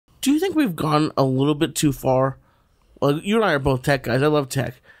Do you think we've gone a little bit too far? Well, you and I are both tech guys. I love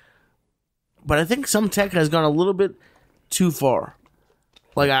tech. But I think some tech has gone a little bit too far.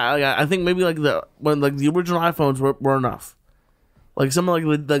 Like I think maybe like the original iPhones were enough. Like some of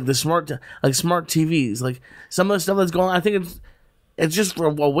like the smart TVs, like some of the stuff that's going on, I think it's just a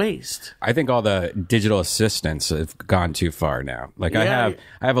waste. I think all the digital assistants have gone too far now. Like I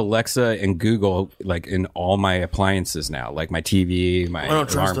have Alexa and Google like in all my appliances now, like my TV, my alarm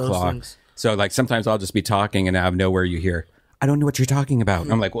clock. Things. So like sometimes I'll just be talking and out of nowhere you hear, I don't know what you're talking about.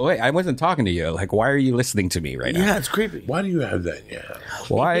 And I'm like, well, wait, I wasn't talking to you. Like, why are you listening to me right now? Yeah, it's creepy. Why do you have that in your house?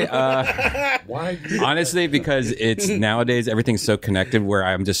 Why? Why? Honestly, because it's nowadays everything's so connected where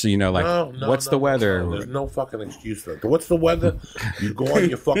I'm just, what's the weather? There's no fucking excuse for it. What's the weather? You go on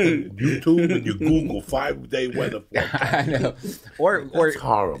your fucking YouTube and you Google 5-day weather forecast. I know. Or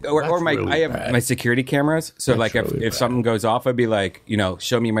horrible. Or my really I have bad. my security cameras. So like if something goes off, I'd be like,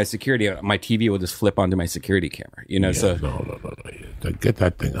 show me my security. My TV will just flip onto my security camera. No. Get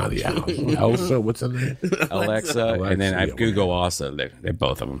that thing out of your house. Elsa, what's her name? Alexa, and then I have Google also. They're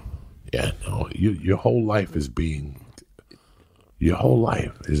both of them. Yeah, no. Your whole life is being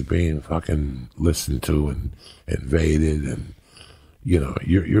fucking listened to and invaded, and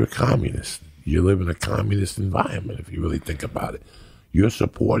you're a communist. You live in a communist environment. If you really think about it, you're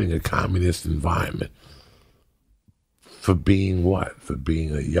supporting a communist environment for being what? For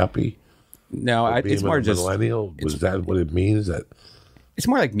being a yuppie? No, it's more just millennial. Was that what it means? That it's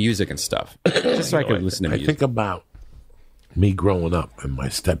more like music and stuff. Just so I could listen to music. I think about me growing up and my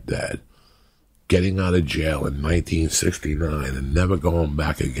stepdad getting out of jail in 1969 and never going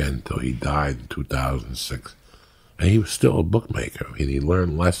back again until he died in 2006. And he was still a bookmaker. I mean, he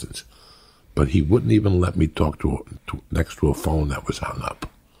learned lessons, but he wouldn't even let me talk next to a phone that was hung up.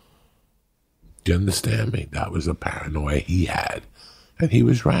 Do you understand me? That was a paranoia he had, and he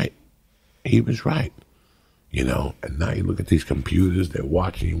was right. He was right, and now you look at these computers, they're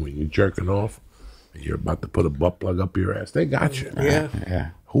watching you when you're jerking off, and you're about to put a butt plug up your ass. They got you. Yeah.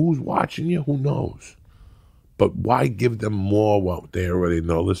 Who's watching you? Who knows? But why give them more what they already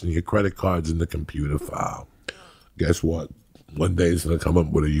know? Listen, your credit card's in the computer file. Guess what? One day it's going to come up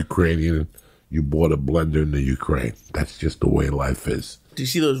with a Ukrainian, you bought a blender in the Ukraine. That's just the way life is. Do you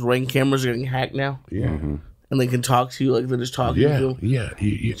see those Ring cameras getting hacked now? Yeah. Mm-hmm. And they can talk to you like they're just talking to you. Yeah.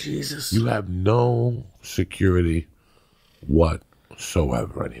 Jesus. You have no security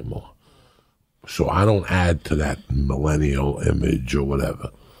whatsoever anymore. So I don't add to that millennial image or whatever.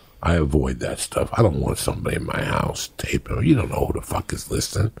 I avoid that stuff. I don't want somebody in my house taping. You don't know who the fuck is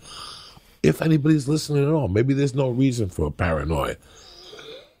listening. If anybody's listening at all, maybe there's no reason for a paranoia.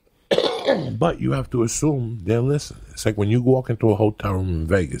 But you have to assume they're listening. It's like when you walk into a hotel room in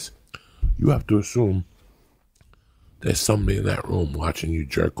Vegas, you have to assume there's somebody in that room watching you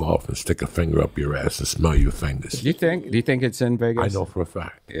jerk off and stick a finger up your ass and smell your fingers. Do you think it's in Vegas? I know for a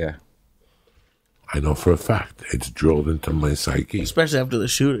fact. Yeah. I know for a fact. It's drilled into my psyche. Especially after the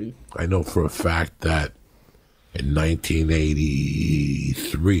shooting. I know for a fact that in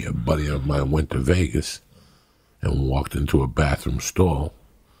 1983, a buddy of mine went to Vegas and walked into a bathroom stall,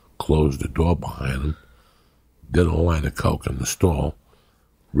 closed the door behind him, did a line of coke in the stall,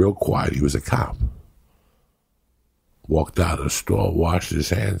 real quiet. He was a cop. Walked out of the store, washed his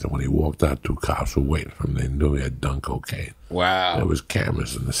hands, and when he walked out, 2 cops were waiting for him. They knew he had done cocaine. Wow. There was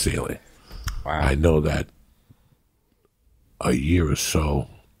cameras in the ceiling. Wow. I know that a year or so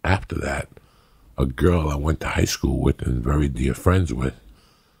after that, a girl I went to high school with and very dear friends with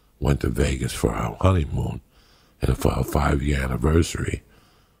went to Vegas for our honeymoon. And for her 5-year anniversary,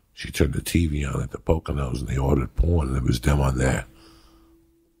 she turned the TV on at the Poconos and they ordered porn, and it was them on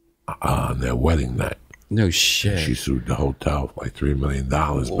their wedding night. No shit. She sued the hotel for like $3 million back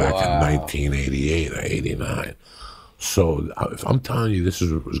in 1988 or 89. So if I'm telling you this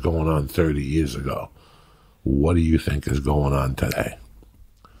is what was going on 30 years ago, what do you think is going on today?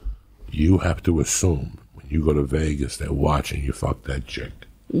 You have to assume when you go to Vegas, they're watching you fuck that chick.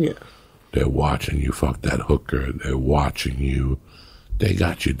 Yeah. They're watching you fuck that hooker. They're watching you. They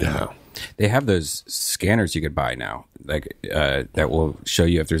got you down. They have those scanners you could buy now, like that will show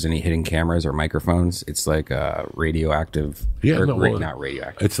you if there's any hidden cameras or microphones. It's like radioactive. Not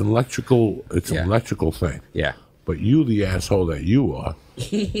radioactive. It's an electrical. It's an electrical thing. Yeah. But you, the asshole that you are,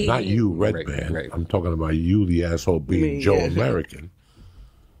 not you, Redban. Right. I'm talking about you, the asshole, being Joe American.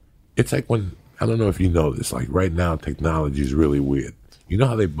 It's like when, I don't know if you know this, like right now, technology is really weird. You know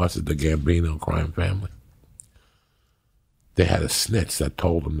how they busted the Gambino crime family? They had a snitch that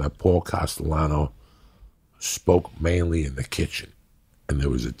told them that Paul Castellano spoke mainly in the kitchen. And there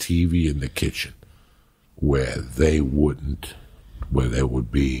was a TV in the kitchen where they wouldn't where they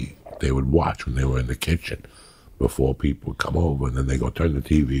would watch when they were in the kitchen before people would come over, and then they go turn the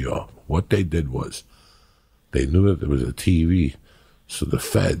TV off. What they did was they knew that there was a TV, so the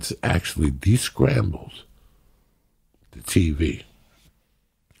feds actually descrambled the TV,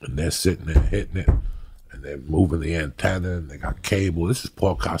 and they're sitting there hitting it, and they're moving the antenna, and they got cable. This is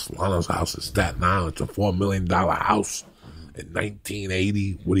Paul Castellano's house in Staten Island. It's a $4 million house in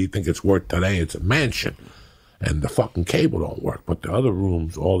 1980. What do you think it's worth today? It's a mansion. And the fucking cable don't work, but the other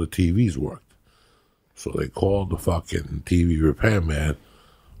rooms, all the TVs worked. So they called the fucking TV repairman,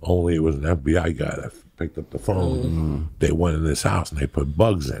 only it was an FBI guy that picked up the phone. Mm-hmm. They went in this house and they put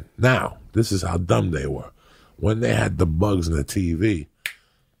bugs in. Now, this is how dumb they were. When they had the bugs in the TV,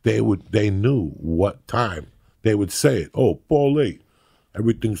 they knew what time. They would say it. Oh, Paulie,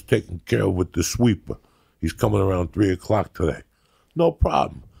 everything's taken care of with the sweeper. He's coming around 3 o'clock today. No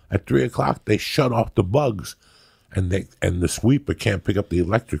problem. At 3 o'clock, they shut off the bugs, and the sweeper can't pick up the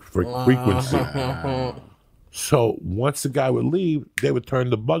electric frequency. So once the guy would leave, they would turn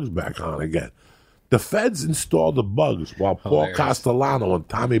the bugs back on again. The feds installed the bugs while Paul Castellano and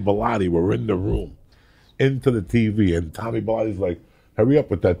Tommy Bilotti were in the room, into the TV, and Tommy Bilotti's like, hurry up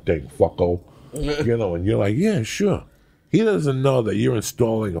with that thing, fucko. You know, and you're like, yeah, sure. He doesn't know that you're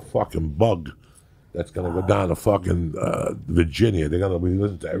installing a fucking bug that's going to go down to fucking Virginia. They're going to be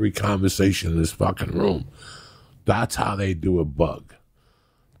listening to every conversation in this fucking room. That's how they do a bug.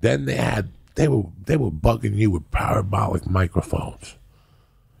 Then they were bugging you with parabolic microphones.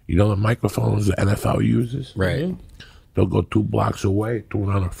 You know the microphones the NFL uses? Right. They'll go 2 blocks away, tune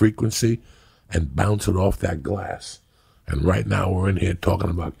on a frequency, and bounce it off that glass. And right now we're in here talking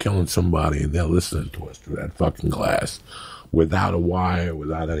about killing somebody, and they're listening to us through that fucking glass without a wire,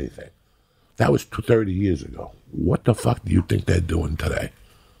 without anything. That was 30 years ago. What the fuck do you think they're doing today?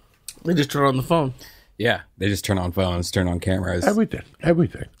 They just turn on the phone. Yeah, they just turn on phones, turn on cameras. Everything.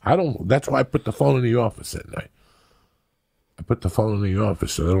 That's why I put the phone in the office at night. I put the phone in the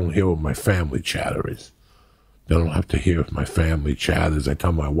office so they don't hear what my family chatter is. They don't have to hear if my family chatters. I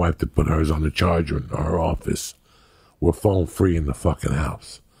tell my wife to put hers on the charger in her office. We're phone free in the fucking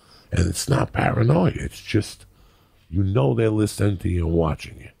house. And it's not paranoia. It's just, you know they're listening to you and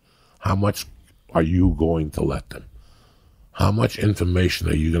watching you. How much are you going to let them? How much information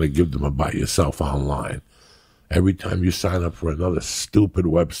are you going to give them about yourself online? Every time you sign up for another stupid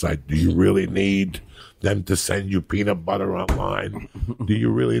website, do you really need them to send you peanut butter online? Do you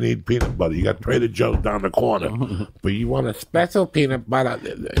really need peanut butter? You got Trader Joe's down the corner, but you want a special peanut butter.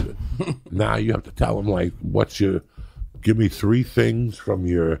 Now you have to tell them, like, give me 3 things from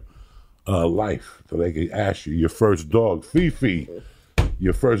your life so they can ask you. Your first dog, Fifi.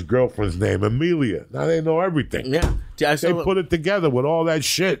 Your first girlfriend's name, Amelia. Now they know everything. Yeah. They put it together with all that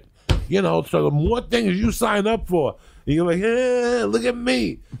shit. You know, so the more things you sign up for, and you're like, look at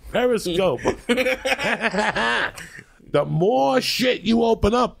me. Periscope. The more shit you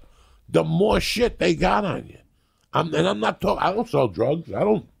open up, the more shit they got on you. I'm not talking, I don't sell drugs. I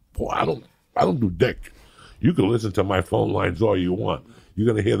don't do dick. You can listen to my phone lines all you want. You're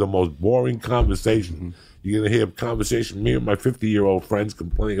going to hear the most boring conversation. Mm-hmm. You're going to hear a conversation, me and my 50-year-old friends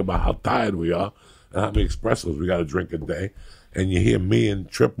complaining about how tired we are and how many espressos we got to drink a day. And you hear me and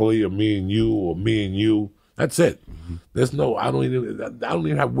Tripoli or me and you or me and you. That's it. Mm-hmm. There's no, I don't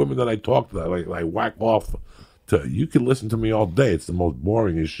even have women that I talk to that like whack off to. You can listen to me all day. It's the most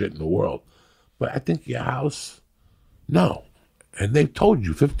boringest shit in the world. But I think your house, no. And they've told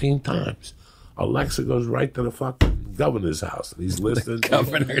you 15 times. Alexa goes right to the fucking governor's house, and he's listening.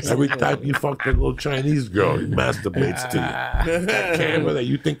 Every time you fuck that little Chinese girl, he masturbates to you. That camera that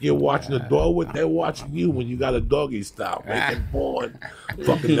you think you're watching the door with, they're watching you when you got a doggy style, making porn.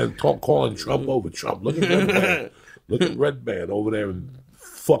 Fucking then calling Trump over Trump. Look at Redban. Look at Redban over there and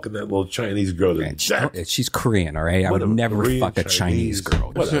fucking that little Chinese girl. Man, she's Korean, all right? I would never fuck a Chinese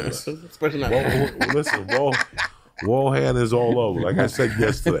girl. Listen, Wohan is all over. Like I said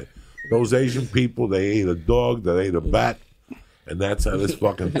yesterday. Those Asian people, they ate a dog, they ate a bat, and that's how this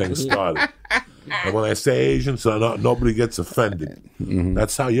fucking thing started. And when I say Asian, so nobody gets offended. Mm-hmm.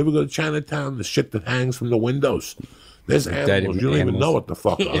 That's how you ever go to Chinatown, the shit that hangs from the windows. There's animals. You don't even know what the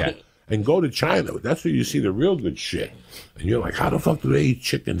fuck are. Yeah. And go to China. That's where you see the real good shit. And you're like, how the fuck do they eat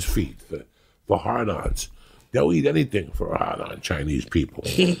chicken's feet for hard-ons? They'll eat anything for a hard-on, Chinese people.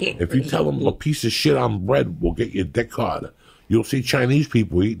 If you tell them a piece of shit on bread will get your dick harder, you'll see Chinese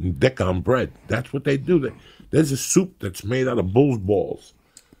people eating dick on bread. That's what they do. There's a soup that's made out of bull's balls.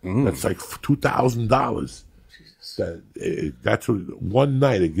 That's like $2,000. That's what, one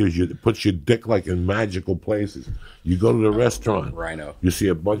night it puts your dick like in magical places. You go to the restaurant, Rhino. You see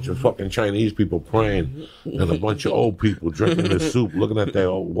a bunch of fucking Chinese people praying, and a bunch of old people drinking the soup, looking at their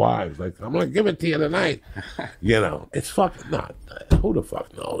old wives like, I'm gonna give it to you tonight. It's fucking not. Who the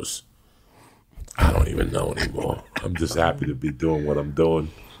fuck knows? I don't even know anymore. I'm just happy to be doing what I'm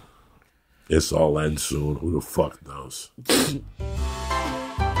doing. This all ends soon. Who the fuck knows?